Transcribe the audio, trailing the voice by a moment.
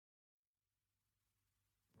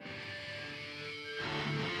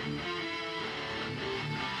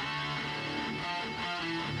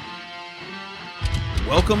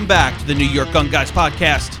Welcome back to the New York Gun Guys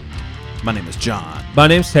podcast. My name is John. My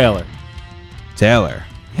name's Taylor. Taylor.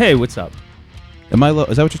 Hey, what's up? Am I low?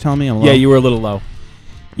 Is that what you're telling me? I'm low? Yeah, you were a little low.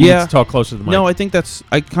 You need to talk closer to the mic. No, I think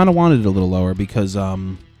I kind of wanted it a little lower because, I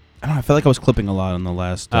don't know, I felt like I was clipping a lot on the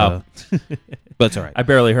last, but it's all right. I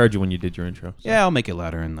barely heard you when you did your intro. So. Yeah, I'll make it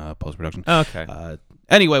louder in post-production. Okay.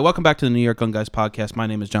 Anyway, welcome back to the New York Gun Guys podcast. My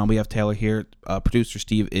name is John. We have Taylor here. Producer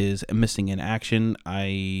Steve is missing in action.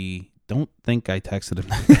 I don't think I texted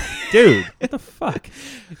him. Dude, what the fuck?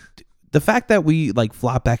 The fact that we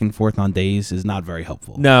flop back and forth on days is not very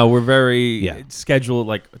helpful. No, we're very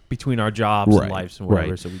scheduled between our jobs and lives and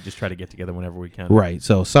whatever, so we just try to get together whenever we can. Right.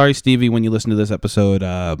 So sorry, Stevie, when you listen to this episode.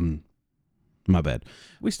 My bad.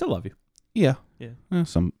 We still love you. Yeah.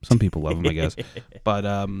 Some people love them, I guess. But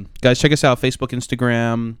guys, check us out: Facebook,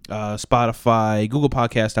 Instagram, Spotify, Google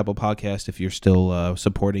Podcast, Apple Podcast. If you're still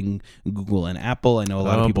supporting Google and Apple, I know a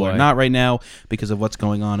lot of people are not right now because of what's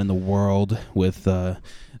going on in the world with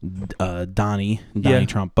Donnie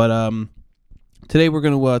Trump. But today we're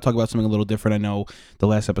going to talk about something a little different. I know the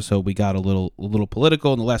last episode we got a little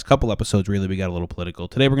political, and the last couple episodes really we got a little political.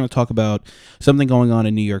 Today we're going to talk about something going on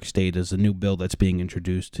in New York State. There's a new bill that's being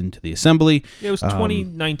introduced into the Assembly. Yeah, it was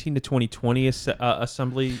 2019 to 2020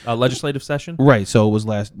 Assembly legislative session. Right, so it was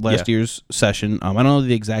last year's session. I don't know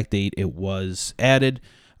the exact date it was added.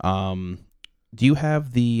 Do you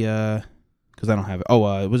have the... Because I don't have it.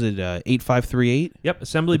 Oh, was it 8538? Yep,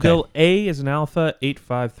 Assembly Bill A is an alpha,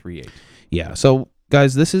 8538. Yeah, so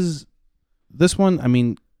guys, this one. I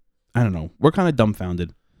mean, I don't know. We're kind of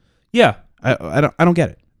dumbfounded. Yeah, I don't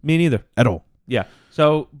get it. Me neither at all. Yeah.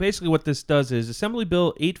 So basically, what this does is Assembly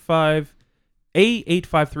Bill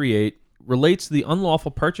A8538 relates to the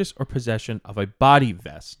unlawful purchase or possession of a body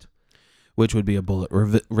vest, which would be a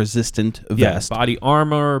bullet-resistant vest. Yeah, body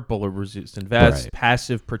armor, bullet-resistant vest,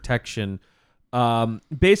 passive protection.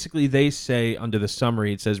 Basically, they say under the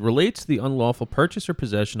summary, it says, relates to the unlawful purchase or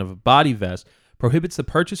possession of a body vest, prohibits the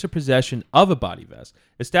purchase or possession of a body vest,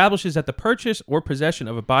 establishes that the purchase or possession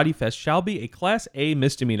of a body vest shall be a Class A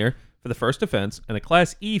misdemeanor for the first offense and a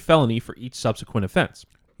Class E felony for each subsequent offense.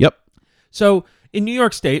 Yep. So, in New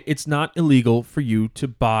York State, it's not illegal for you to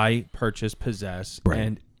buy, purchase, possess,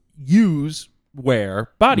 and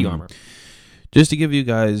wear body armor. Just to give you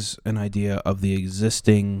guys an idea of the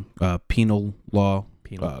existing penal law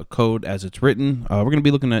code as it's written, we're going to be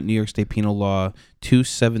looking at New York State Penal Law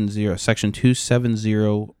 270, Section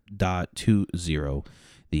 270.20,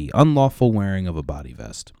 the unlawful wearing of a body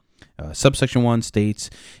vest. Subsection 1 states,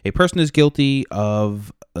 a person is guilty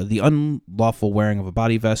of the unlawful wearing of a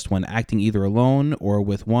body vest when acting either alone or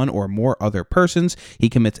with one or more other persons. He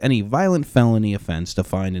commits any violent felony offense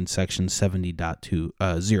defined in Section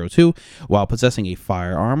 70.202 while possessing a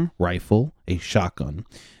firearm, rifle, a shotgun,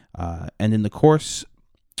 and in the course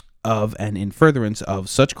of and in furtherance of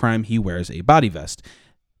such crime, he wears a body vest,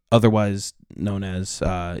 otherwise known as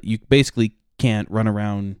you basically can't run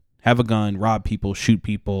around, have a gun, rob people, shoot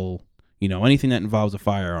people, anything that involves a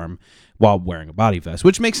firearm while wearing a body vest,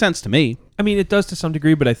 which makes sense to me. I mean, it does to some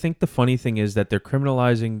degree, but I think the funny thing is that they're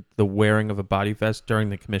criminalizing the wearing of a body vest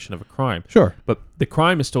during the commission of a crime. Sure. But the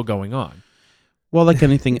crime is still going on. Well, like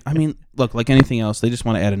anything, I mean, look, like anything else, they just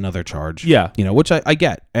want to add another charge. Yeah. Which I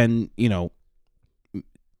get. And,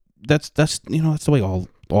 that's the way all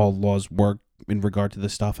laws work in regard to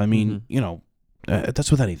this stuff. I mean,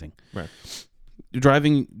 that's with anything. Right.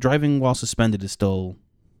 Driving while suspended is still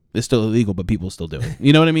illegal, but people still do it.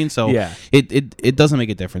 You know what I mean? So yeah. It doesn't make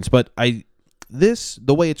a difference. But the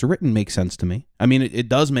way it's written makes sense to me. I mean, it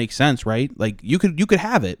does make sense, right? Like you could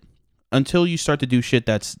have it until you start to do shit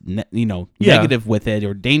that's negative with it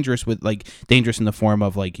or dangerous in the form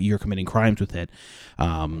of you're committing crimes with it,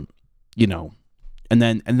 and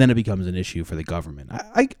then it becomes an issue for the government.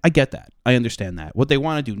 I get that. I understand that. What they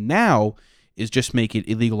want to do now is just make it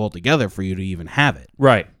illegal altogether for you to even have it.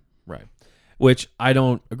 Right. Which I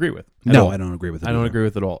don't agree with. No, I don't agree with it. I don't agree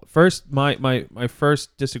with it at all. First, my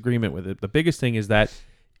first disagreement with it, the biggest thing is that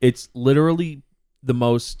it's literally the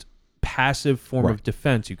most passive form of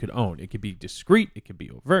defense you could own. It could be discreet. It could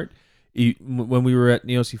be overt. When we were at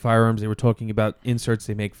Neosy Firearms, they were talking about inserts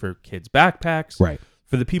they make for kids' backpacks. Right.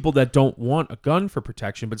 For the people that don't want a gun for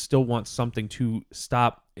protection, but still want something to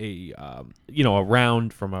stop a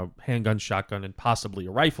round from a handgun, shotgun, and possibly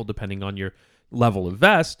a rifle, depending on your level of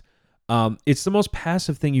vest. It's the most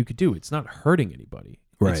passive thing you could do. It's not hurting anybody.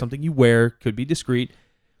 Right. It's something you wear, could be discreet.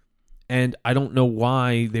 And I don't know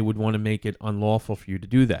why they would want to make it unlawful for you to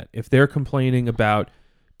do that. If they're complaining about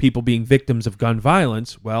people being victims of gun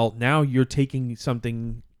violence, well, now you're taking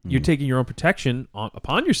something, you're taking your own protection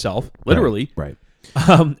upon yourself, literally. Right.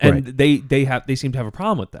 And they seem to have a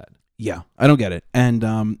problem with that. Yeah, I don't get it. And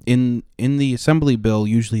in the assembly bill,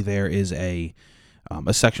 usually there is a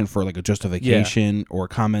section for like a justification or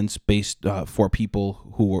comments based for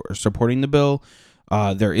people who are supporting the bill.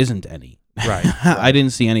 There isn't any. Right. I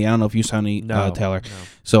didn't see any. I don't know if you saw any, Taylor. No.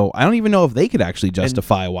 So I don't even know if they could actually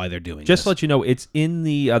justify why they're doing Just this. to let you know, it's in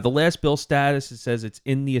the last bill status. It says it's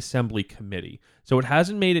in the assembly committee. So it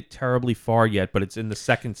hasn't made it terribly far yet, but it's in the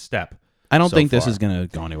second step. I don't think far. this is going to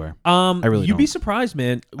go anywhere. I really You'd don't. be surprised,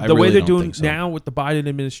 man. I The way really they're don't doing think so. now with the Biden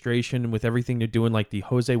administration and with everything they're doing, like the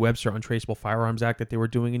Jose Webster Untraceable Firearms Act that they were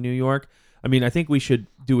doing in New York. I mean, I think we should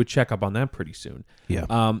do a checkup on that pretty soon.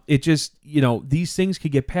 Yeah. It just, these things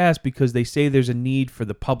could get passed because they say there's a need for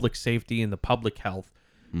the public safety and the public health.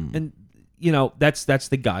 And, that's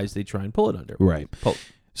the guys they try and pull it under. Right.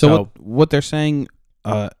 So what they're saying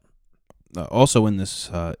also in this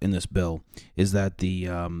bill is that the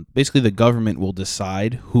basically the government will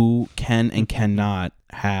decide who can and cannot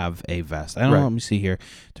have a vest. I don't know. Let me see here.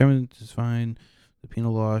 Determine to define the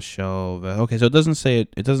penal law shall. Okay, so it doesn't say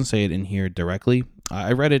it. It doesn't say it in here directly.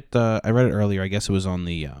 I read it. I read it earlier. I guess it was on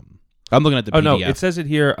the. I'm looking at the PDF. No, it says it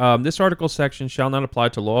here. This article section shall not apply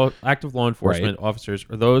to active law enforcement officers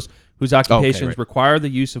or those whose occupations require the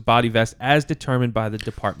use of body vests as determined by the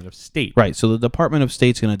Department of State. Right. So the Department of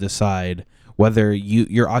State's going to decide whether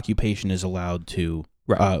your occupation is allowed to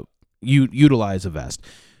utilize a vest,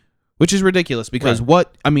 which is ridiculous because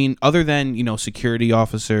other than security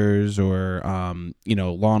officers or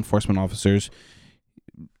law enforcement officers,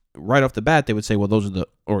 right off the bat they would say, well, those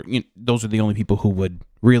are the only people who would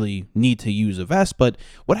really need to use a vest. But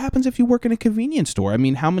what happens if you work in a convenience store? I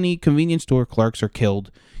mean, how many convenience store clerks are killed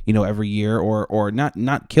every year, or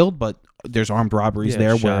not killed, but there's armed robberies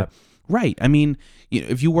there shot. Right. I mean,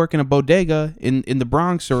 if you work in a bodega in the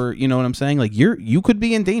Bronx, or what I'm saying, like you could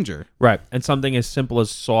be in danger. Right. And something as simple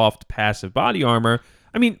as soft passive body armor.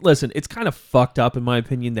 I mean, listen, it's kind of fucked up in my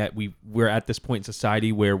opinion that we're at this point in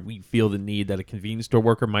society where we feel the need that a convenience store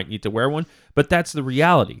worker might need to wear one, but that's the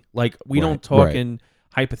reality. Like we don't talk in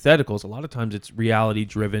hypotheticals. A lot of times it's reality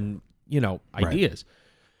driven, ideas.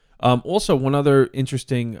 Also, one other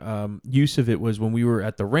interesting use of it was when we were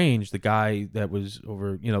at the range, the guy that was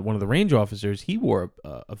over, one of the range officers, he wore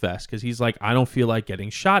a vest because he's like, I don't feel like getting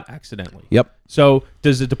shot accidentally. Yep. So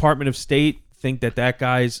does the Department of State think that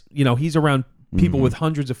guy's, he's around people with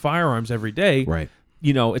hundreds of firearms every day? Right.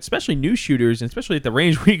 Especially new shooters, and especially at the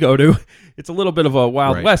range we go to, it's a little bit of a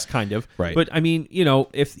Wild West kind of. Right. But I mean,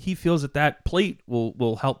 if he feels that plate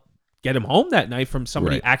will help get him home that night from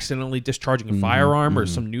somebody accidentally discharging a firearm or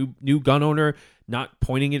some new gun owner not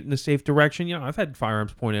pointing it in a safe direction. I've had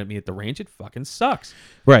firearms pointed at me at the range. It fucking sucks.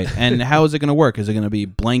 Right. And how is it going to work? Is it going to be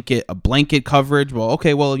a blanket coverage? Well,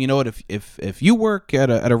 okay. Well, you know what? If you work at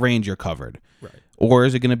a range, you're covered. Right. Or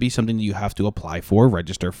is it going to be something that you have to apply for,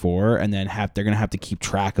 register for, and then they're going to have to keep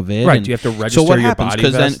track of it? Right. And do you have to register so what your happens?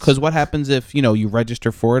 body vests? Because what happens if you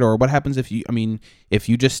register for it, or what happens if you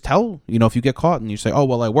just tell if you get caught and you say, oh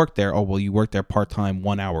well, I worked there. Oh well, you worked there part time,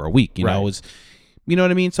 1 hour a week. You know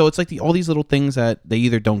what I mean? So it's like all these little things that they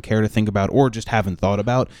either don't care to think about or just haven't thought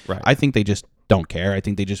about. Right. I think they just don't care. I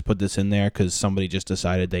think they just put this in there because somebody just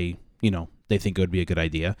decided they think it would be a good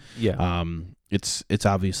idea. Yeah. It's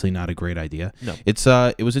obviously not a great idea. No.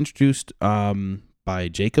 It was introduced by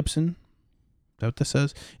Jacobson. Is that what this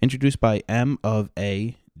says? Introduced by M of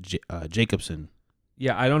A Jacobson.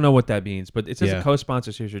 Yeah, I don't know what that means, but it says the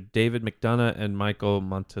co-sponsors here are David McDonough and Michael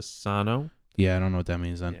Montesano. Yeah, I don't know what that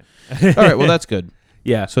means then. Yeah. All right, well that's good.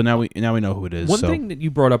 Yeah. So now we know who it is. One thing that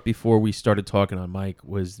you brought up before we started talking on Mike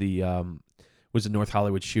was the North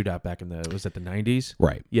Hollywood shootout back in the 90s?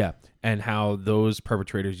 Right. Yeah, and how those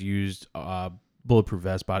perpetrators used bulletproof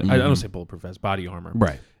vest body. I don't say bulletproof vest, body armor.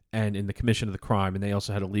 Right. And in the commission of the crime, and they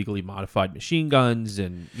also had illegally modified machine guns,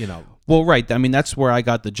 and Well, right. I mean, that's where I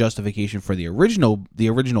got the justification for the original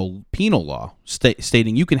penal law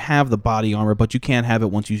stating you can have the body armor, but you can't have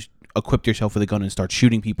it once you equip yourself with a gun and start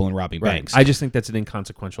shooting people and robbing banks. I just think that's an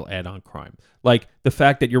inconsequential add-on crime. Like the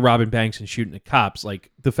fact that you're robbing banks and shooting at cops, like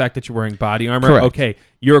the fact that you're wearing body armor. Correct. Okay,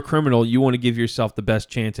 you're a criminal. You want to give yourself the best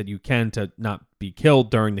chance that you can to not be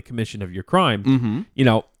killed during the commission of your crime.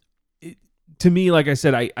 Mm-hmm. To me, like I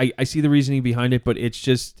said, I see the reasoning behind it, but it's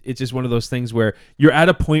just one of those things where you're at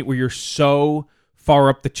a point where you're so far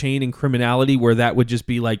up the chain in criminality where that would just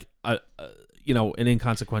be like an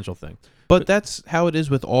inconsequential thing. But that's how it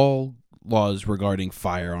is with all laws regarding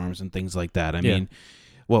firearms and things like that. I mean,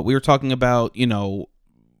 what we were talking about, not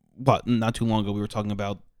too long ago, we were talking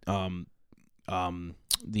about the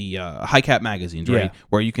high cap magazines, right? Yeah.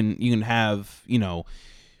 Where you can have,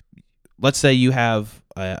 let's say you have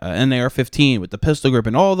an AR-15 with the pistol grip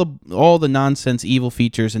and all the nonsense evil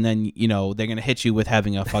features, and then they're gonna hit you with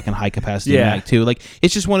having a fucking high capacity mag too. Like,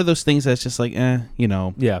 it's just one of those things that's just like,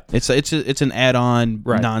 it's an add-on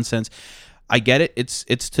nonsense. I get it.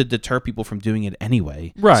 It's to deter people from doing it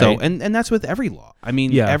anyway. Right. So and that's with every law. I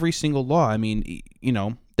mean, every single law. I mean,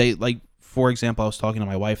 they, like, for example, I was talking to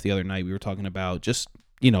my wife the other night. We were talking about just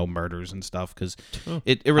murders and stuff, because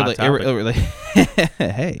it really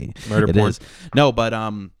hey, murder porn. Is. No, but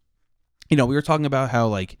we were talking about how,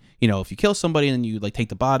 like, if you kill somebody and then you, like, take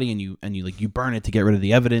the body and you burn it to get rid of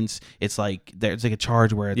the evidence, it's like there's like a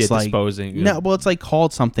charge where it's like disposing. No, well, it's like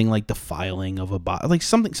called something like defiling of a body, like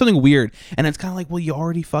something weird, and it's kind of like, well, you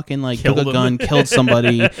already fucking like took a gun, killed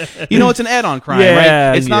somebody. It's an add-on crime,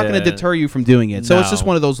 right? It's not going to deter you from doing it. So it's just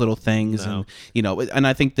one of those little things, and and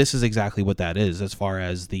I think this is exactly what that is, as far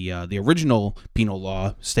as the original penal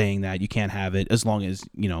law saying that you can't have it as long as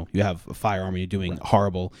you have a firearm and you're doing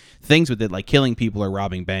horrible things with it, like killing people or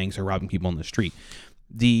robbing banks or robbing people on the street.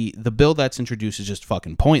 The bill that's introduced is just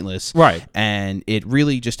fucking pointless, right? And it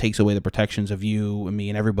really just takes away the protections of you and me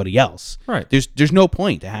and everybody else, right? There's no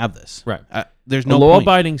point to have this, right? There's no point.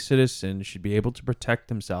 Law-abiding citizens should be able to protect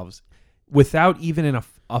themselves without even an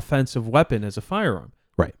offensive weapon as a firearm,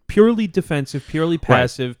 right? Purely defensive, purely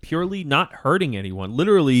passive, purely not hurting anyone,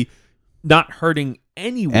 literally not hurting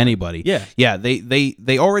anybody. Yeah.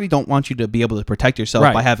 They already don't want you to be able to protect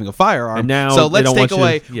yourself by having a firearm. And now so let's take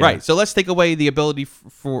away So let's take away the ability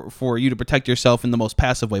for you to protect yourself in the most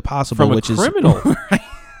passive way possible, from which a criminal.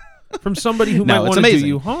 From somebody who might want to do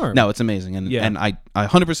you harm. No, it's amazing, and I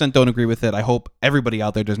 100% don't agree with it. I hope everybody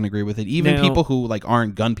out there doesn't agree with it. Even people who like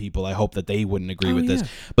aren't gun people, I hope that they wouldn't agree with this.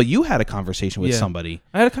 But you had a conversation with somebody.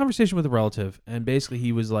 I had a conversation with a relative, and basically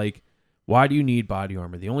he was like, why do you need body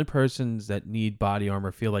armor? The only persons that need body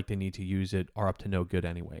armor feel like they need to use it are up to no good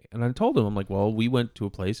anyway. And I told him, I'm like, well, we went to a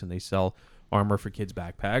place and they sell armor for kids'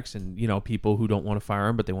 backpacks, and people who don't want a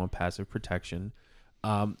firearm but they want passive protection.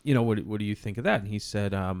 What do you think of that? And he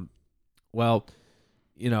said, well,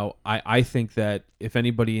 I think that if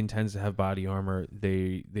anybody intends to have body armor,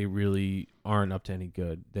 they really aren't up to any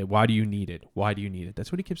good. Why do you need it? Why do you need it?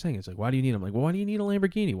 That's what he kept saying. It's like, why do you need it? I'm like, well, why do you need a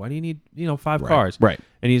Lamborghini? Why do you need 5 cars? Right.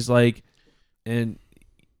 And he's like, and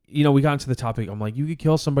we got into the topic. I'm like, you could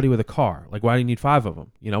kill somebody with a car. Like, why do you need 5 of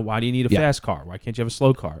them? Why do you need a fast car? Why can't you have a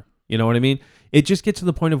slow car? You know what I mean? It just gets to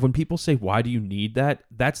the point of when people say, why do you need that?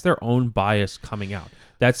 That's their own bias coming out.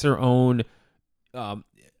 That's their own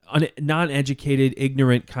non-educated,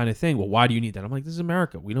 ignorant kind of thing. Well, why do you need that? I'm like, this is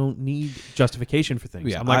America. We don't need justification for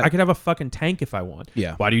things. I'm like, I could have a fucking tank if I want.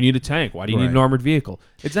 Yeah. Why do you need a tank? Why do you need an armored vehicle?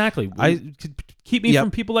 Exactly. Keep me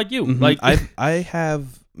from people like you. Mm-hmm. Like, I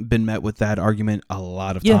have been met with that argument a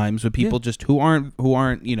lot of times with people just who aren't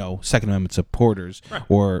Second Amendment supporters,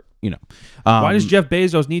 or why does Jeff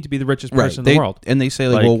Bezos need to be the richest person in the world? And they say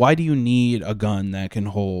like, well, why do you need a gun that can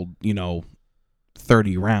hold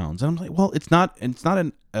 30 rounds? And I'm like, well, it's not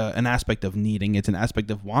an aspect of needing, it's an aspect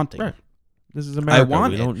of wanting. Right. This is America. I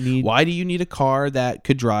want it. Why do you need a car that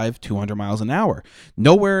could drive 200 miles an hour?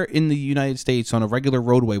 Nowhere in the United States on a regular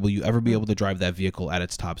roadway will you ever be able to drive that vehicle at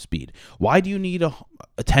its top speed. Why do you need a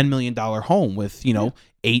 $10 million home with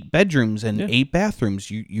 8 bedrooms and 8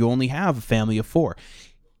 bathrooms? You only have a family of 4.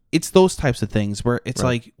 It's those types of things where it's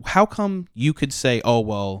like, how come you could say, oh,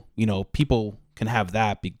 well, people can have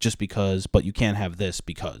that just because, but you can't have this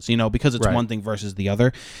because it's one thing versus the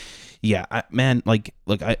other. Yeah,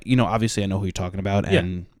 obviously I know who you're talking about,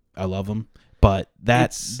 and I love him, but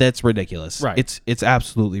that's ridiculous. Right. It's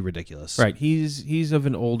absolutely ridiculous. Right. He's of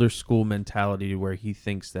an older school mentality where he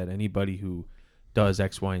thinks that anybody who does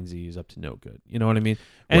X, Y, and Z is up to no good. You know what I mean?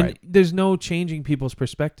 And there's no changing people's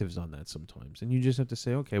perspectives on that sometimes. And you just have to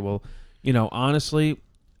say, okay, well, honestly,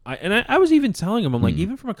 I was even telling him, I'm like,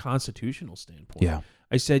 even from a constitutional standpoint,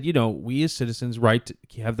 I said, we as citizens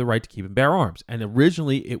have the right to keep and bear arms. And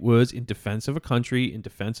originally it was in defense of a country, in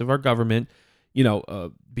defense of our government,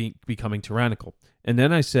 becoming tyrannical. And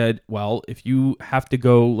then I said, well, if you have to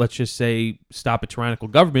go, let's just say, stop a tyrannical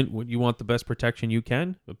government, would you want the best protection you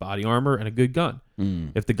can? With body armor and a good gun.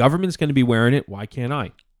 If the government's going to be wearing it, why can't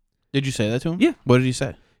I? Did you say that to him? Yeah. What did he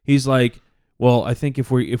say? He's like, well, I think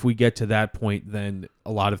if we get to that point, then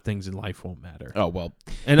a lot of things in life won't matter. Oh, well.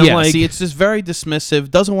 And I'm like, see, it's just very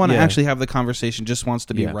dismissive, doesn't want to actually have the conversation, just wants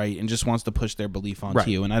to be right and just wants to push their belief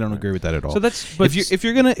onto you, and I don't agree with that at all. So that's, but if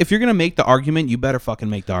you're gonna make the argument, you better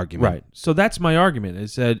fucking make the argument. Right. So that's my argument. I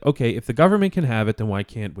said, okay, if the government can have it, then why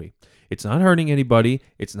can't we? It's not hurting anybody.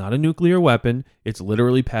 It's not a nuclear weapon. It's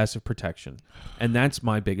literally passive protection. And that's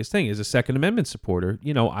my biggest thing. As a Second Amendment supporter,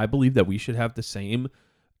 I believe that we should have the same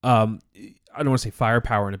I don't want to say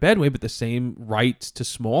firepower in a bad way, but the same rights to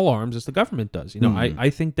small arms as the government does. You know, I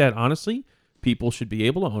think that honestly, people should be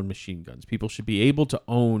able to own machine guns. People should be able to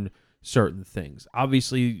own certain things.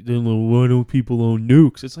 Obviously, why don't people own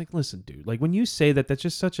nukes? It's like, listen, dude. Like when you say that,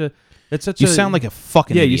 that's such a. You sound like a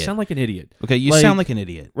fucking idiot. You sound like an idiot. Okay, you sound like an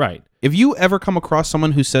idiot. Right. If you ever come across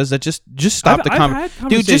someone who says that, just stop the conversation.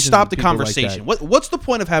 Dude, just stop the conversation. What's the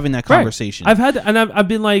point of having that conversation? Right. I've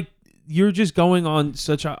been like, you're just going on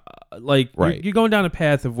such a you're going down a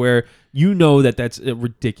path of where you know that's a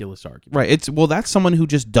ridiculous argument. Right. That's someone who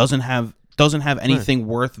just doesn't have anything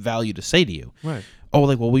worth value to say to you. Right. Oh,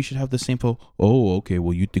 like, well, we should have the same. Oh, okay.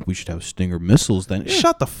 Well, you think we should have Stinger missiles then? Yeah.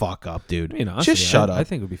 Shut the fuck up, dude. Honestly, just shut up. I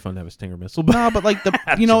think it would be fun to have a Stinger missile. No, but like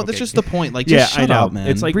that's just the point. Like, just shut up, man.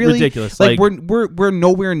 It's like really ridiculous. Like we're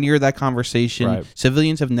nowhere near that conversation. Right.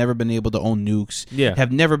 Civilians have never been able to own nukes. Yeah.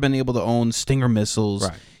 Have never been able to own Stinger missiles.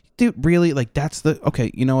 Right. Dude, really? Like, that's the...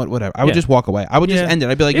 Okay, you know what? Whatever. I would just walk away. I would just end it.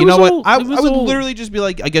 I'd be like, I would literally just be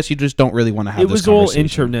like, I guess you just don't really want to have this conversation. It was all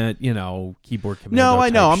internet, keyboard commando. No, I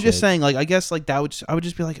know. I'm shit. just saying, like, I guess, like, I would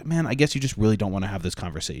just be like, man, I guess you just really don't want to have this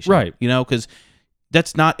conversation. Right. Because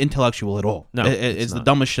that's not intellectual at all. No, it's the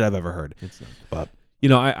dumbest shit I've ever heard. It's not. But...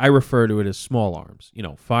 I refer to it as small arms.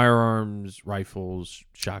 Firearms, rifles,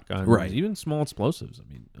 shotguns, even small explosives.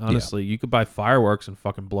 I mean, honestly, you could buy fireworks and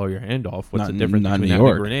fucking blow your hand off. What's the difference between having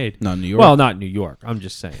a grenade? Not in New York. Well, not in New York. I'm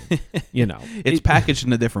just saying. It's packaged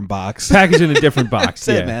in a different box. Packaged in a different box.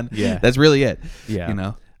 That's it, man. Yeah, that's really it.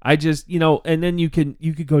 Yeah. I just, and then you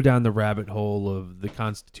could go down the rabbit hole of the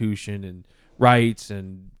Constitution and rights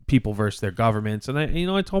and people versus their governments. And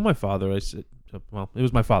I told my father, I said. Well, it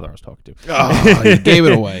was my father I was talking to. Oh, you gave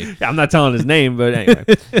it away. I'm not telling his name, but anyway.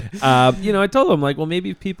 I told him, like, well, maybe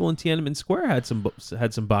if people in Tiananmen Square had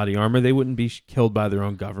some body armor, they wouldn't be killed by their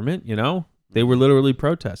own government, They were literally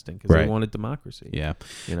protesting because they wanted democracy. Yeah.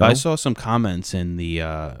 I saw some comments in the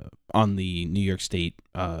on the New York State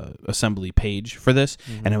Assembly page for this,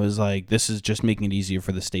 and it was like, this is just making it easier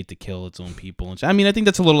for the state to kill its own people. I mean, I think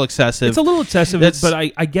that's a little excessive. It's a little excessive, but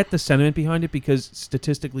I get the sentiment behind it because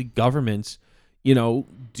statistically governments...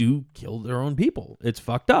 do kill their own people. It's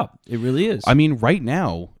fucked up. It really is. I mean, right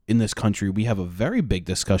now in this country, we have a very big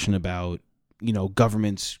discussion about,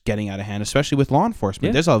 governments getting out of hand, especially with law enforcement.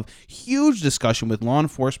 Yeah. There's a huge discussion with law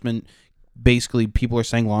enforcement. Basically, people are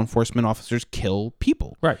saying law enforcement officers kill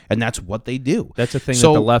people. Right. And that's what they do. That's the thing that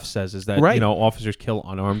the left says is that, officers kill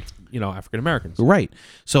unarmed, African Americans. Right.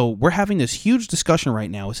 So we're having this huge discussion right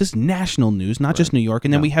now. This is national news, not just New York.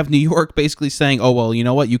 And then we have New York basically saying, oh, well, you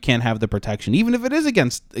know what? You can't have the protection. Even if it is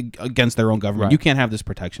against their own government, you can't have this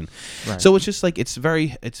protection. Right. So it's just like, it's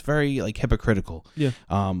very like hypocritical. Yeah.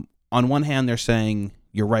 On one hand, they're saying,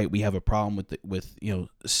 you're right, we have a problem with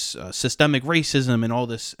systemic racism and all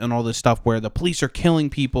this stuff where the police are killing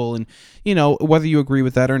people, and whether you agree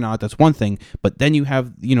with that or not, that's one thing. But then you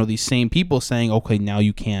have these same people saying, okay, now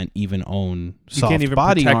you can't even own soft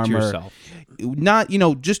body armor. Yourself. Not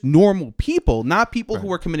just normal people, not people who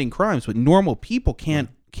are committing crimes, but normal people can't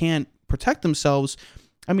protect themselves.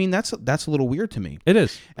 I mean, that's a little weird to me. It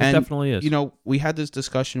is. It definitely is. We had this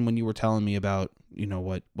discussion when you were telling me about,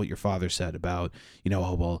 what your father said about,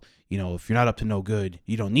 oh, well, if you're not up to no good,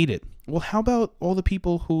 you don't need it. Well, how about all the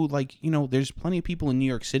people who, like, there's plenty of people in New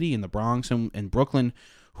York City, in the Bronx and Brooklyn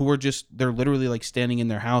who are they're literally like standing in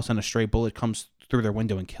their house and a stray bullet comes through their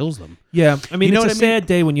window and kills them. Yeah. I mean, it's a sad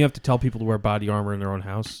day when you have to tell people to wear body armor in their own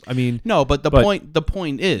house. I mean, no, but the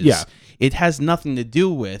point is, it has nothing to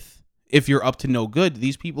do with, if you're up to no good.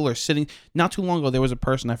 These people are sitting. Not too long ago, there was a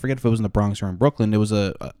person, I forget if it was in the Bronx or in Brooklyn, there was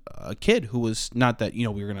a kid who was, not that, we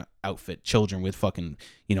were going to outfit children with fucking,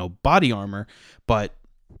 body armor, but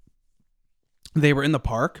they were in the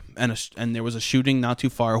park and there was a shooting not too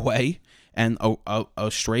far away, and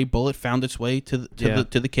a stray bullet found its way to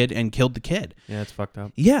the kid and killed the kid. Yeah, it's fucked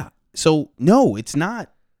up. Yeah. So, no, it's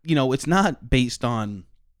not, it's not based on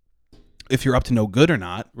if you're up to no good or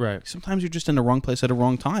not. Right. Sometimes you're just in the wrong place at the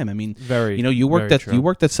wrong time. I mean, you worked at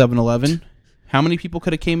 7-Eleven. How many people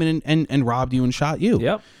could have came in and robbed you and shot you?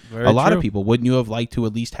 Yep. A lot of people. Wouldn't you have liked to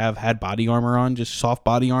at least have had body armor on, just soft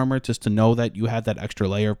body armor, just to know that you had that extra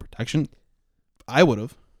layer of protection? I would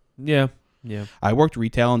have. Yeah. Yeah. I worked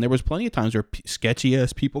retail, and there was plenty of times where sketchy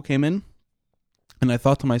ass people came in, and I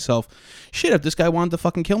thought to myself, shit, if this guy wanted to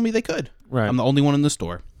fucking kill me, they could. Right. I'm the only one in the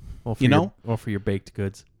store. Or for your baked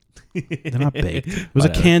goods. They're not baked. It was a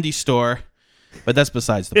candy store, but that's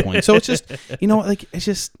besides the point. So it's just, it's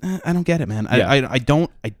just, I don't get it, man. Yeah. I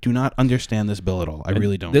do not understand this bill at all. I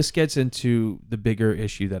really don't. This gets into the bigger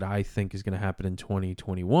issue that I think is going to happen in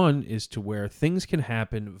 2021 is to where things can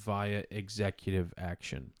happen via executive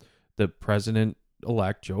action. The president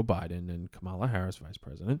President-elect Joe Biden and Kamala Harris, Vice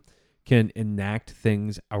President, can enact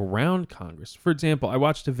things around Congress. For example, I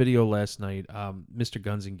watched a video last night. Mr.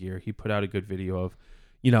 Guns and Gear, he put out a good video of,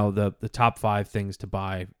 the top 5 things to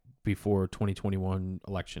buy before 2021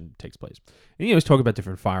 election takes place. And he was talking about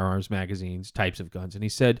different firearms magazines, types of guns, and he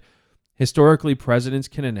said, historically, presidents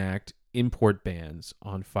can enact import bans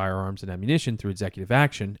on firearms and ammunition through executive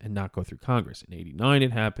action and not go through Congress. In 89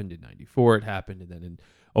 it happened, in 94 it happened, and then in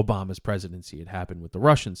Obama's presidency it happened with the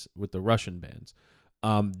Russian bans.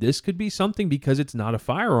 This could be something, because it's not a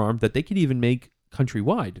firearm, that they could even make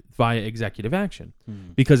countrywide via executive action,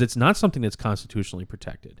 because it's not something that's constitutionally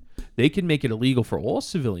protected. They can make it illegal for all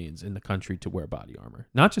civilians in the country to wear body armor,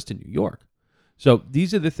 not just in New York. So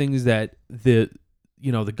these are the things that the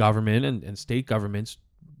government and state governments,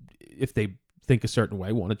 if they think a certain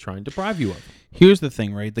way, want to try and deprive you of. Here's the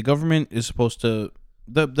thing, right? The government is supposed to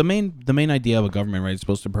the main idea of a government, right, is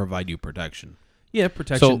supposed to provide you protection. Yeah,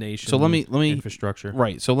 protection, nation. So let me infrastructure.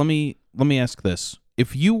 Right. So let me ask this: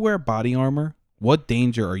 if you wear body armor, what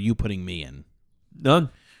danger are you putting me in? None.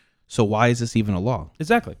 So why is this even a law?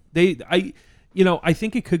 Exactly. I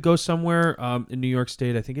think it could go somewhere in New York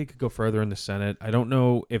State. I think it could go further in the Senate. I don't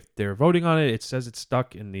know if they're voting on it. It says it's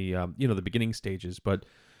stuck in the the beginning stages, but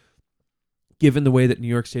given the way that New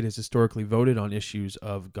York State has historically voted on issues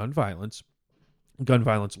of gun violence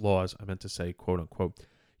laws, I meant to say, quote unquote,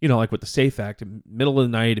 like with the SAFE Act, middle of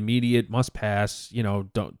the night, immediate, must pass,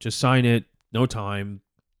 don't just sign it, no time,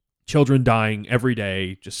 children dying every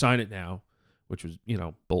day, just sign it now, which was,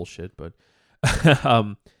 bullshit. But,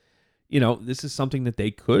 this is something that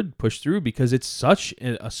they could push through because it's such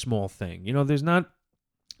a small thing.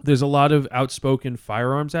 There's a lot of outspoken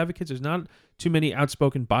firearms advocates. There's not too many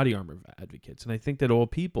outspoken body armor advocates. And I think that all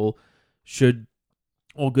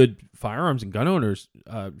good firearms and gun owners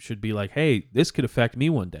should be like, hey, this could affect me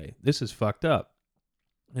one day. This is fucked up.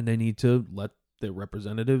 And they need to let their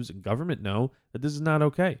representatives and government know that this is not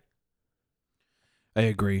okay. I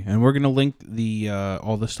agree. And we're going to link the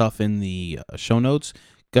all the stuff in the show notes.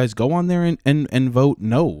 Guys, go on there and vote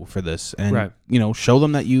no for this, and right. Show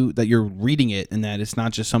them that you're reading it and that it's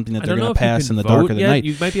not just something that they're going to pass in the dark dark of the night.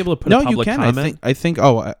 You might be able to put a public comment. I think.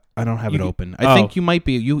 Oh, I don't have it open. I think you might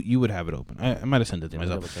be. You would have it open. I might have sent it to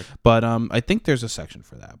myself, but I think there's a section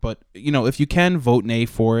for that. But if you can vote nay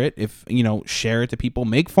for it, if share it to people,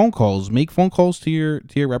 make phone calls to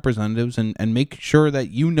your representatives, and make sure that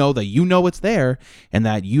it's there and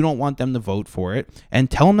that you don't want them to vote for it, and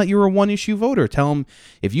tell them that you're a one issue voter. Tell them,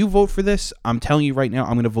 if you vote for this, I'm telling you right now,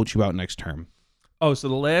 I'm going to vote you out next term. Oh, so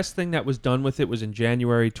the last thing that was done with it was in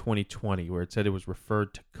January 2020, where it said it was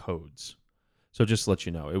referred to codes. So just to let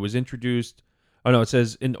you know, it was introduced. Oh, no, it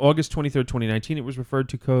says in August 23rd, 2019, it was referred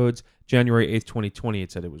to codes. January 8th, 2020,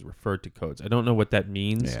 it said it was referred to codes. I don't know what that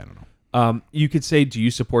means. Yeah, I don't know. You could say, do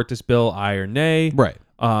you support this bill, aye or nay? Right.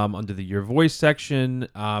 Under the Your Voice section,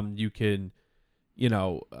 you can,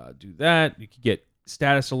 do that. You could get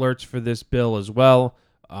status alerts for this bill as well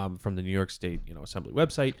from the New York State, Assembly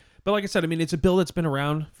website. But like I said, it's a bill that's been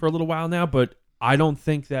around for a little while now, but I don't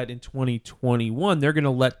think that in 2021 they're going to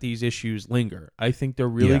let these issues linger. I think they're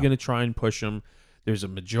really going to try and push them. There's a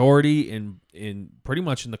majority in pretty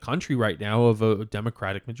much in the country right now of a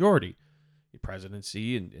Democratic majority. The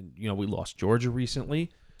presidency, and we lost Georgia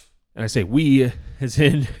recently. And I say we as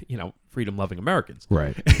in, freedom-loving Americans.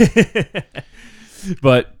 Right.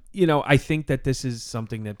 But, I think that this is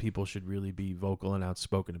something that people should really be vocal and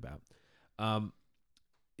outspoken about.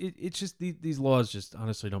 It's just these laws just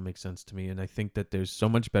honestly don't make sense to me, and I think that there's so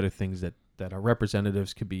much better things that our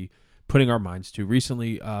representatives could be putting our minds to.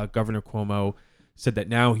 Recently, Governor Cuomo said that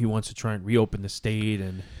now he wants to try and reopen the state,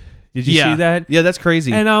 and did you see that? Yeah, that's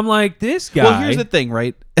crazy. And I'm like, this guy. Well, here's the thing,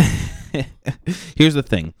 right? Here's the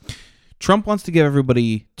thing. Trump wants to give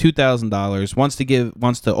everybody $2,000,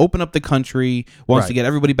 wants to open up the country, wants to get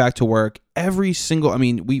everybody back to work. Every single,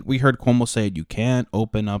 we heard Cuomo say it, you can't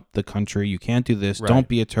open up the country, you can't do this, don't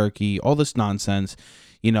be a turkey, all this nonsense.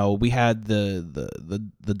 We had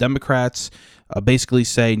the Democrats basically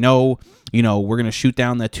say, no, we're going to shoot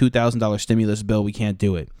down that $2,000 stimulus bill, we can't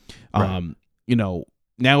do it. Right.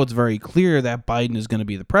 Now it's very clear that Biden is going to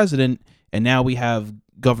be the president, and now we have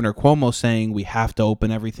Governor Cuomo saying we have to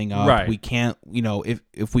open everything up. Right. We can't,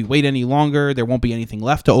 if we wait any longer, there won't be anything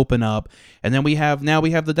left to open up. And then we have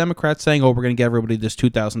the Democrats saying, oh, we're going to give everybody this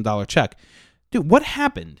 $2,000 check. Dude, what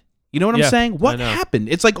happened? You know what I'm saying? What happened?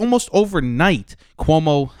 It's like almost overnight,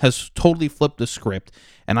 Cuomo has totally flipped the script.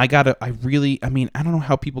 And I don't know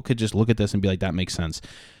how people could just look at this and be like, that makes sense.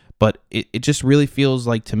 But it just really feels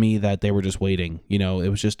like to me that they were just waiting. You know, it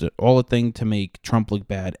was just all a thing to make Trump look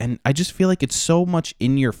bad. And I just feel like it's so much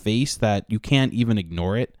in your face that you can't even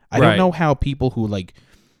ignore it. I don't know how people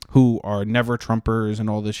who are never Trumpers and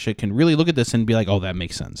all this shit can really look at this and be like, oh, that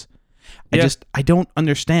makes sense. I don't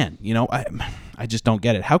understand. You know, I just don't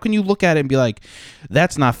get it. How can you look at it and be like,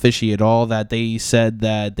 that's not fishy at all, that they said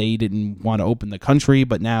that they didn't want to open the country,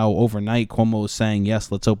 but now overnight Cuomo is saying,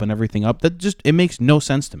 yes, let's open everything up. It makes no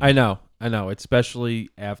sense to me. I know, especially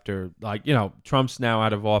after, like, you know, Trump's now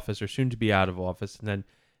out of office or soon to be out of office. And then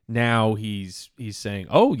now he's saying,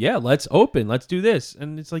 oh, yeah, let's open, let's do this.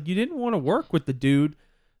 And it's like, you didn't want to work with the dude,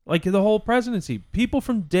 like the whole presidency. People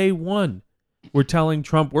from day one were telling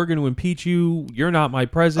Trump, we're going to impeach you. You're not my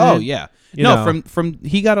president. Oh, yeah. From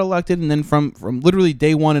he got elected, and then from literally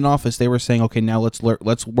day one in office, they were saying, okay, now let's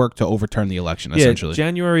work to overturn the election, essentially.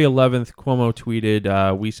 January 11th, Cuomo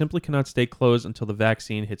tweeted, we simply cannot stay closed until the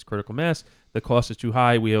vaccine hits critical mass. The cost is too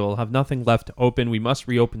high. We will have nothing left to open. We must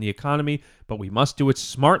reopen the economy, but we must do it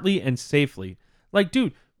smartly and safely. Like,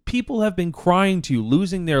 dude, people have been crying to you,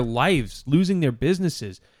 losing their lives, losing their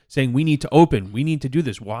businesses, saying we need to open, we need to do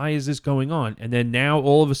this. Why is this going on? And then now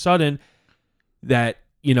all of a sudden that,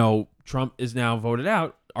 you know, Trump is now voted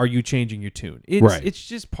out, are you changing your tune? It's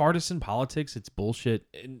just partisan politics. It's bullshit.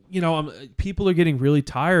 And, you know, people are getting really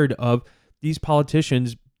tired of these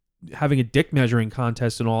politicians having a dick measuring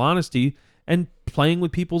contest, in all honesty, and playing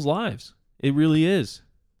with people's lives. It really is.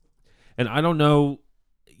 And I don't know,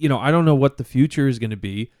 what the future is going to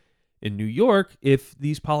be in New York if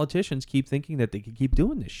these politicians keep thinking that they can keep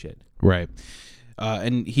doing this shit. Right.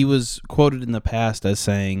 And he was quoted in the past as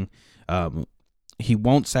saying he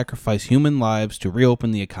won't sacrifice human lives to reopen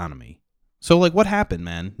the economy. So, like, what happened,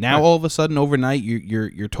 man? Now all of a sudden overnight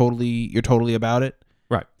you're totally about it.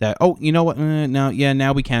 Right. That, oh, you know what?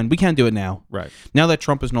 Now we can do it now. Right. Now that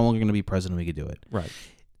Trump is no longer going to be president, we can do it. Right.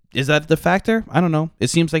 Is that the factor? I don't know. It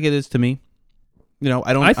seems like it is to me. You know,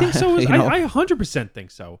 I think so. I 100% think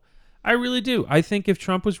so. I really do. I think if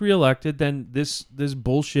Trump was reelected, then this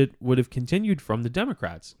bullshit would have continued from the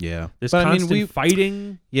Democrats. Yeah, this constant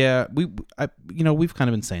fighting. Yeah, we've kind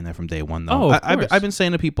of been saying that from day one, though. Oh, of course. I've been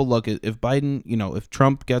saying to people, look, if Biden, if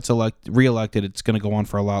Trump gets reelected, it's going to go on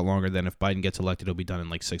for a lot longer than if Biden gets elected. It'll be done in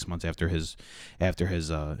like 6 months after his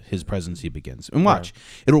presidency begins. And watch,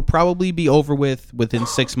 it'll probably be over within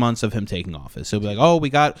 6 months of him taking office. It'll be like, oh, we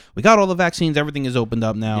got all the vaccines, everything is opened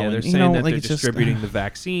up now. Yeah, they're saying that they're distributing the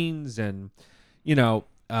vaccines. And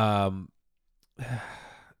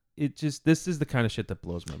this is the kind of shit that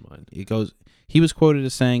blows my mind. He was quoted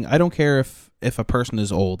as saying, I don't care if a person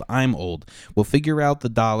is old, I'm old. We'll figure out the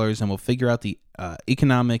dollars and we'll figure out the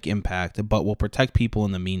economic impact, but we'll protect people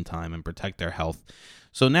in the meantime and protect their health.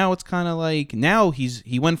 So now it's kind of like, now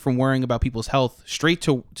he went from worrying about people's health straight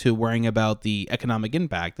to worrying about the economic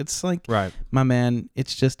impact. It's like, right, my man,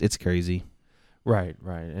 it's crazy. Right.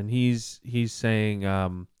 And he's saying,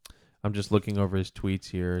 I'm just looking over his tweets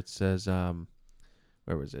here. It says,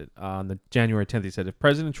 where was it? On the January 10th, he said, if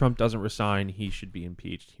President Trump doesn't resign, he should be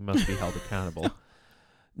impeached. He must be held accountable.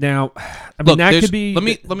 Now, I mean, that could be. Let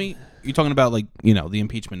me. You're talking about, like, the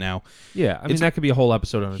impeachment now. Yeah, I mean, that could be a whole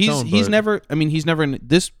episode on its own. He's never. I mean, he's never in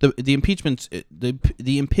this. The impeachment.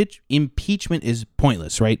 Impeachment is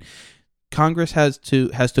pointless, right? Congress has to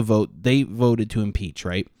vote. They voted to impeach,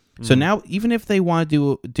 right? Mm-hmm. So now, even if they want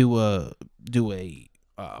to do a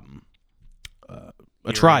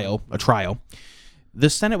trial, the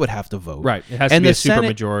Senate would have to vote. Right. It has to be a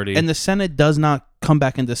supermajority. And the Senate does not come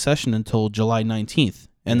back into session until July 19th.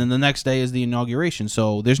 And then the next day is the inauguration.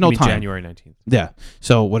 So there's no time. January 19th. Yeah.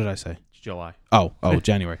 So what did I say? It's July. Oh,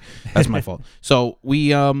 January. That's my fault. So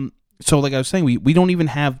so like I was saying, we don't even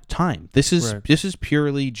have time. This is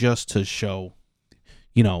purely just to show,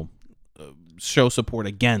 show support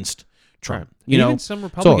against Trump. Right. Even some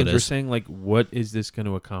Republicans are saying, like, what is this going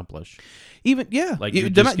to accomplish? Like,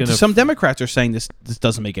 some Democrats are saying this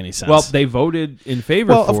doesn't make any sense. Well, they voted in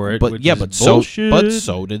favor for it, but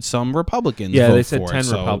so did some Republicans. Yeah, vote they said for 10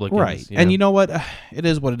 it, Republicans. Right, Yeah. And you know what? It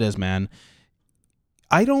is what it is, man.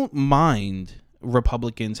 I don't mind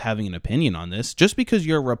Republicans having an opinion on this. Just because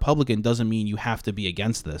you're a Republican doesn't mean you have to be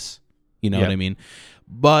against this. You know what I mean?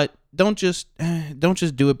 But don't just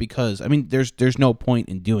do it because, I mean, there's no point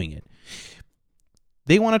in doing it.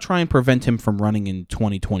 They want to try and prevent him from running in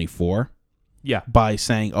 2024. Yeah. By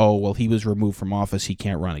saying, oh, well, he was removed from office, he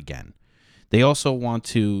can't run again. They also want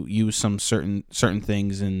to use some certain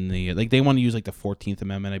things in the like. They want to use like the 14th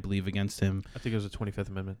Amendment, I believe, against him. I think it was the 25th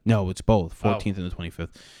Amendment. No, it's both 14th and the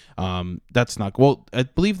 25th. That's not well. I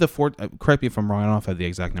believe the correct me if I'm wrong. I don't know if I have the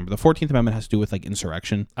exact number. The 14th Amendment has to do with like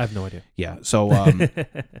insurrection. I have no idea. Yeah. So let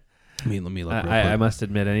me look. Real quick. I must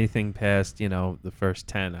admit, anything past the first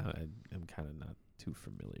 10, I'm kind of not too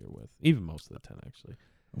familiar with. Even most of the 10, actually.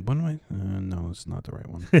 What am I? No, it's not the right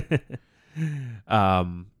one.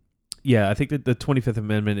 Yeah, I think that the 25th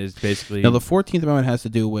Amendment is basically... Now, the 14th Amendment has to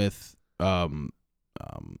do with like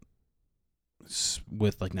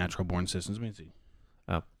natural-born citizens. Let me see.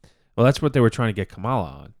 Oh. Well, that's what they were trying to get Kamala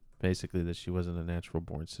on, basically, that she wasn't a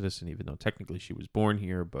natural-born citizen, even though technically she was born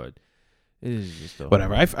here, but it is just...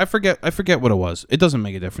 Whatever. I forget what it was. It doesn't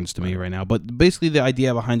make a difference to me right now, but basically the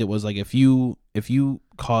idea behind it was, like, if you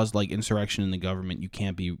cause, like, insurrection in the government, you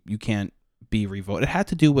can't be revoked. It had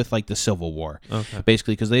to do with like the Civil War,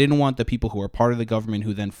 basically, because they didn't want the people who were part of the government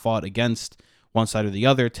who then fought against one side or the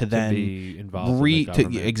other to then be involved in the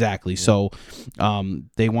government. Exactly. Yeah. So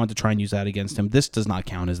they wanted to try and use that against him. This does not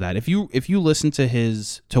count as that. If you listen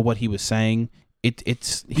to what he was saying,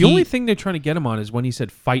 it's the only thing they're trying to get him on is when he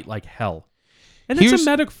said fight like hell, and it's a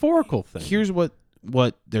metaphorical thing. Here's what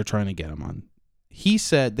they're trying to get him on. He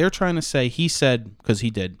said because he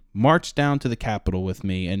did march down to the Capitol with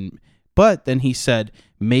me But then he said,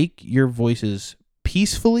 make your voices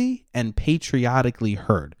peacefully and patriotically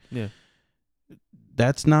heard. Yeah.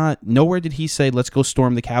 That's not, nowhere did he say, let's go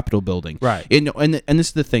storm the Capitol building. Right. And this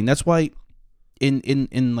is the thing. That's why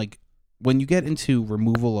in like, when you get into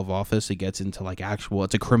removal of office, it gets into like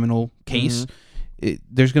it's a criminal case.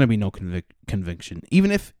 There's going to be no conviction.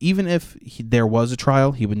 Even if there was a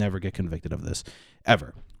trial, he would never get convicted of this,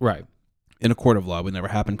 ever. Right. In a court of law, it would never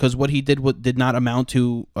happen because what he did did not amount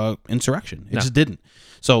to insurrection. It just didn't.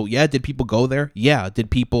 So yeah, did people go there? Yeah. Did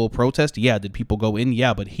people protest? Yeah. Did people go in?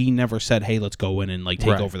 Yeah. But he never said, "Hey, let's go in and like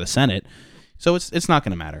take over the Senate." So it's not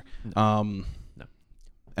going to matter. No.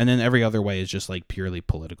 And then every other way is just like purely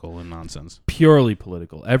political and nonsense. Purely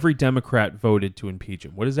political. Every Democrat voted to impeach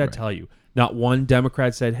him. What does that tell you? Not one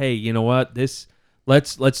Democrat said, "Hey, you know what?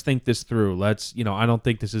 Let's think this through. I don't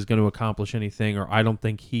think this is going to accomplish anything," or I don't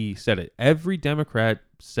think he said it. Every Democrat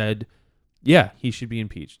said, yeah, he should be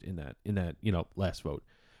impeached in that last vote,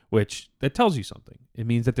 which that tells you something. It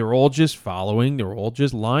means that they're all just following. They're all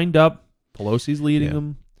just lined up. Pelosi's leading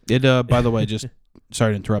them. It, by the way, just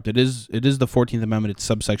sorry to interrupt. It is the 14th Amendment. It's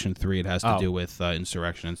subsection 3. It has to do with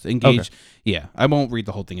insurrection. It's engage. Okay. Yeah, I won't read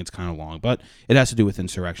the whole thing. It's kind of long, but it has to do with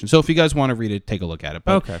insurrection. So if you guys want to read it, take a look at it.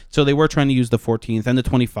 But, okay. So they were trying to use the 14th and the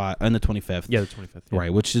 25 and the 25th. Yeah, the 25th. Yeah.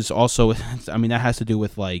 Right, which is also, I mean, that has to do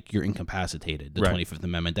with like you're incapacitated. The 25th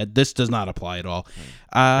Amendment. That this does not apply at all.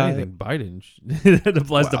 Anything Biden that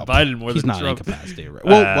applies to Biden more than Trump. He's not incapacitated. Right?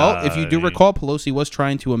 Well, if you do recall, Pelosi was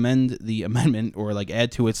trying to amend the amendment or like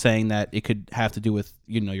add to it, saying that it could have to do with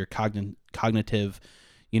your cognitive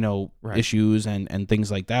issues and things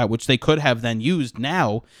like that, which they could have then used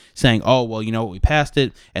now, saying, oh, well, we passed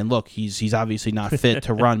it, and look, he's obviously not fit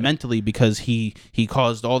to run mentally because he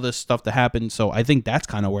caused all this stuff to happen. So I think that's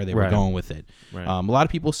kind of where they were going with it. Right. A lot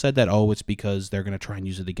of people said that, it's because they're going to try and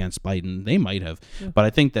use it against Biden. They might have, but I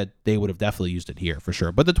think that they would have definitely used it here for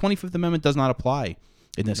sure. But the 25th Amendment does not apply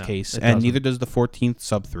in this case, and neither does the 14th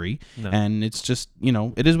sub 3. No. And it's just,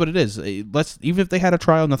 it is what it is. Even if they had a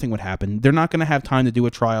trial, nothing would happen. They're not going to have time to do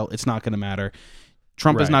a trial. It's not going to matter.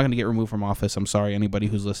 Trump is not going to get removed from office. I'm sorry, anybody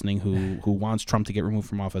who's listening who wants Trump to get removed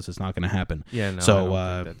from office, it's not going to happen. Yeah, no, so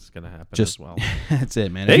I don't think that's going to happen just, as well. That's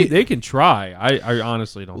it, man. They can try. I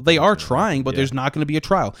honestly don't. Well, they are trying, but there's not going to be a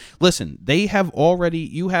trial. Listen, they have already.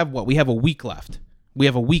 You have what? We have a week left. We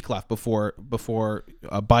have a week left before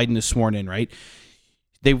Biden is sworn in, right?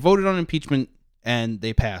 They voted on impeachment and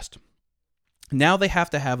they passed. Now they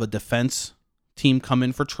have to have a defense team come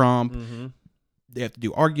in for Trump. Mm-hmm. They have to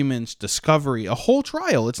do arguments, discovery, a whole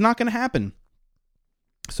trial. It's not going to happen.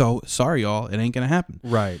 So sorry, y'all, it ain't going to happen.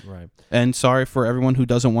 Right. And sorry for everyone who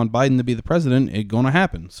doesn't want Biden to be the president. It's going to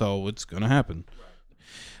happen. So it's going to happen.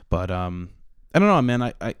 But I don't know,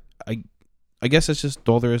 man. I guess that's just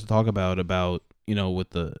all there is to talk about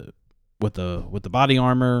with the body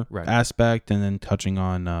armor aspect, and then touching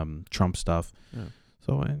on Trump stuff. Yeah.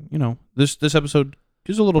 So this episode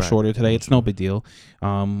is a little shorter today. It's no big deal.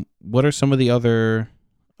 What are some of the other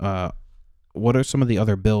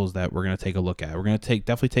bills that we're gonna take a look at? We're gonna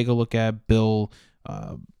definitely take a look at Bill.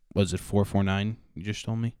 Was it 449? You just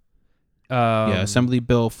told me. Assembly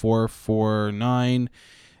Bill 449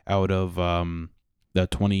 out of the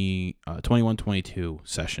 21-22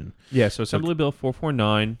 session. Yeah. So Assembly Bill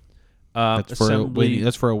 449.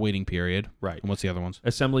 That's for a waiting period. Right. And what's the other ones?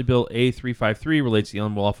 Assembly Bill A353 relates to the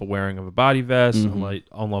unlawful wearing of a body vest,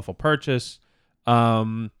 unlawful purchase.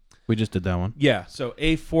 We just did that one. Yeah. So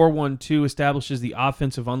A412 establishes the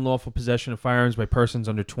offense of unlawful possession of firearms by persons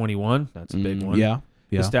under 21. That's a big one. Yeah.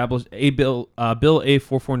 Bill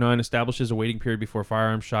A449 establishes a waiting period before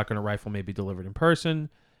firearms, shotgun, or rifle may be delivered in person.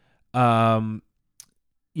 So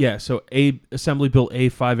Assembly Bill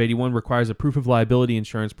A581 requires a proof of liability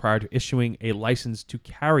insurance prior to issuing a license to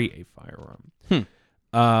carry a firearm.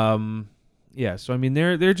 So I mean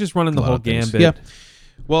they're just running the whole gambit. Yeah.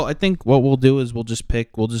 Well, I think what we'll do is we'll just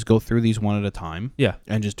go through these one at a time. Yeah.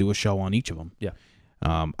 And just do a show on each of them. Yeah.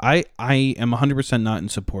 I am 100% not in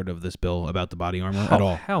support of this bill about the body armor at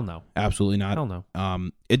all. Hell no. Absolutely not. Hell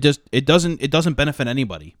no. It doesn't benefit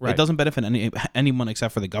anybody. Right. It doesn't benefit anyone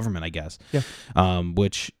except for the government, I guess. Yeah.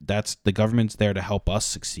 Which the government's there to help us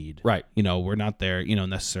succeed. Right. We're not there,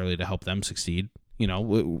 necessarily to help them succeed.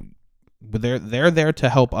 They're there to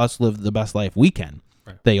help us live the best life we can.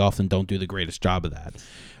 Right. They often don't do the greatest job of that.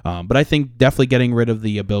 But I think definitely getting rid of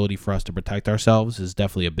the ability for us to protect ourselves is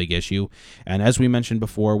definitely a big issue. And as we mentioned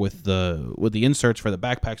before with the inserts for the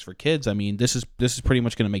backpacks for kids, I mean, this is pretty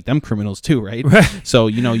much going to make them criminals too, right? So,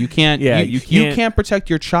 you can't you can't protect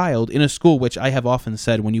your child in a school, which I have often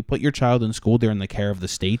said, when you put your child in school, they're in the care of the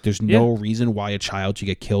state. There's no reason why a child should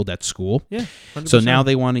get killed at school. Yeah. 100%. So now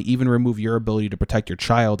they want to even remove your ability to protect your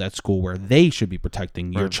child at school where they should be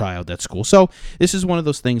protecting your child at school. So this is one of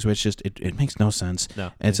those things where it's just it makes no sense.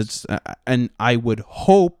 No. And I would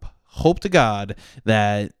hope to God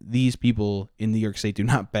that these people in New York State do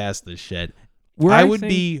not pass this shit. I would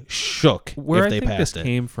be shook if they passed it. Where I think this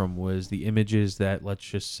came from was the images that, let's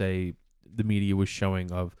just say, the media was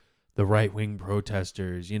showing of the right-wing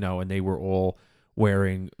protesters, and they were all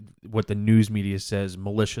wearing what the news media says,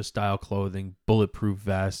 militia-style clothing, bulletproof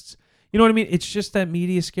vests. You know what I mean? It's just that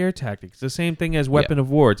media scare tactic. It's the same thing as weapon of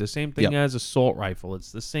war. It's the same thing as assault rifle.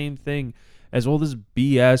 It's the same thing as all this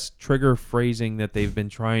BS trigger phrasing that they've been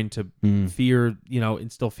trying to fear,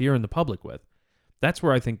 instill fear in the public with. That's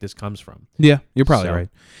where I think this comes from. Yeah, you're probably right.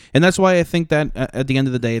 And that's why I think that at the end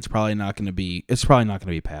of the day, it's probably not going to be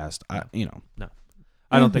passed. No.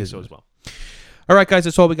 I don't think so as well. All right, guys,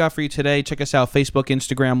 that's all we got for you today. Check us out, Facebook,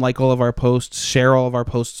 Instagram, like all of our posts, share all of our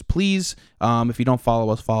posts, please. If you don't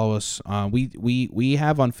follow us, follow us. We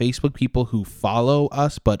have on Facebook people who follow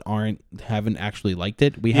us but haven't actually liked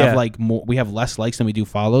it. We have we have less likes than we do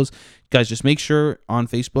follows. Guys, just make sure on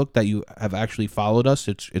Facebook that you have actually followed us.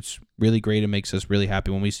 It's really great. It makes us really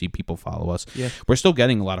happy when we see people follow us. Yeah. We're still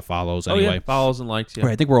getting a lot of follows anyway. Follows and likes. Yeah.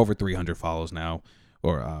 Right, I think we're over 300 follows now.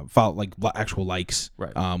 Or follow actual likes,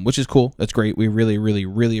 right? Which is cool. That's great. We really, really,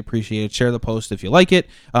 really appreciate it. Share the post if you like it.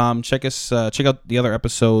 Check out the other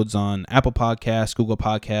episodes on Apple Podcasts, Google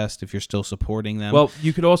Podcasts, if you're still supporting them. Well,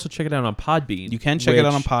 you could also check it out on Podbean. You can check it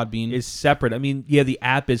out on Podbean. It's separate. I mean, the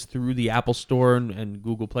app is through the Apple Store and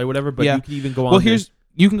Google Play, whatever. But you can even go on. Well,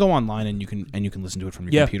 you can go online and you can listen to it from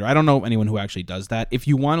your computer. I don't know anyone who actually does that. If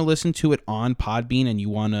you want to listen to it on Podbean and you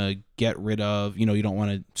want to get rid of, you don't want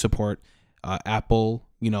to support Apple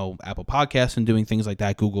Podcasts and doing things like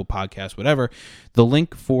that, Google Podcasts, whatever. The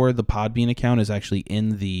link for the Podbean account is actually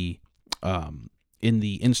in the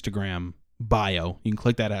Instagram bio. You can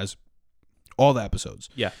click that as all the episodes.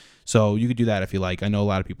 Yeah. So you could do that if you like. I know a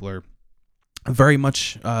lot of people are very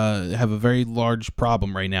much have a very large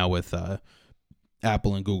problem right now with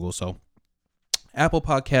Apple and Google. So Apple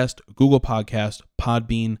Podcast, Google Podcast,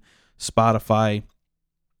 Podbean, Spotify.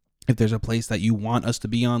 If there's a place that you want us to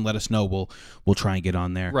be on, let us know. We'll try and get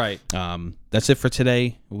on there. Right. That's it for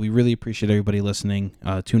today. We really appreciate everybody listening.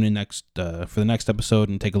 Tune in next for the next episode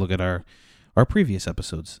and take a look at our previous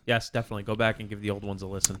episodes. Yes, definitely. Go back and give the old ones a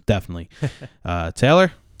listen. Definitely.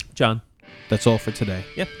 Taylor? John? That's all for today.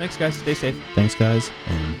 Yeah, thanks, guys. Stay safe. Thanks, guys,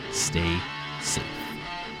 and stay safe.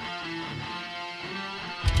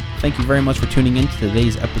 Thank you very much for tuning in to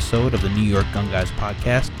today's episode of the New York Gun Guys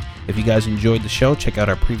podcast. If you guys enjoyed the show, check out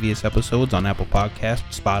our previous episodes on Apple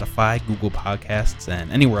Podcasts, Spotify, Google Podcasts,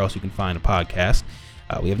 and anywhere else you can find a podcast.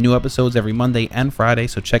 We have new episodes every Monday and Friday,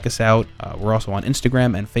 so check us out. We're also on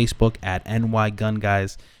Instagram and Facebook at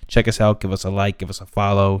NYGunGuys. Check us out. Give us a like. Give us a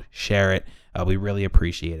follow. Share it. We really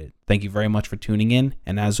appreciate it. Thank you very much for tuning in,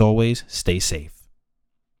 and as always, stay safe.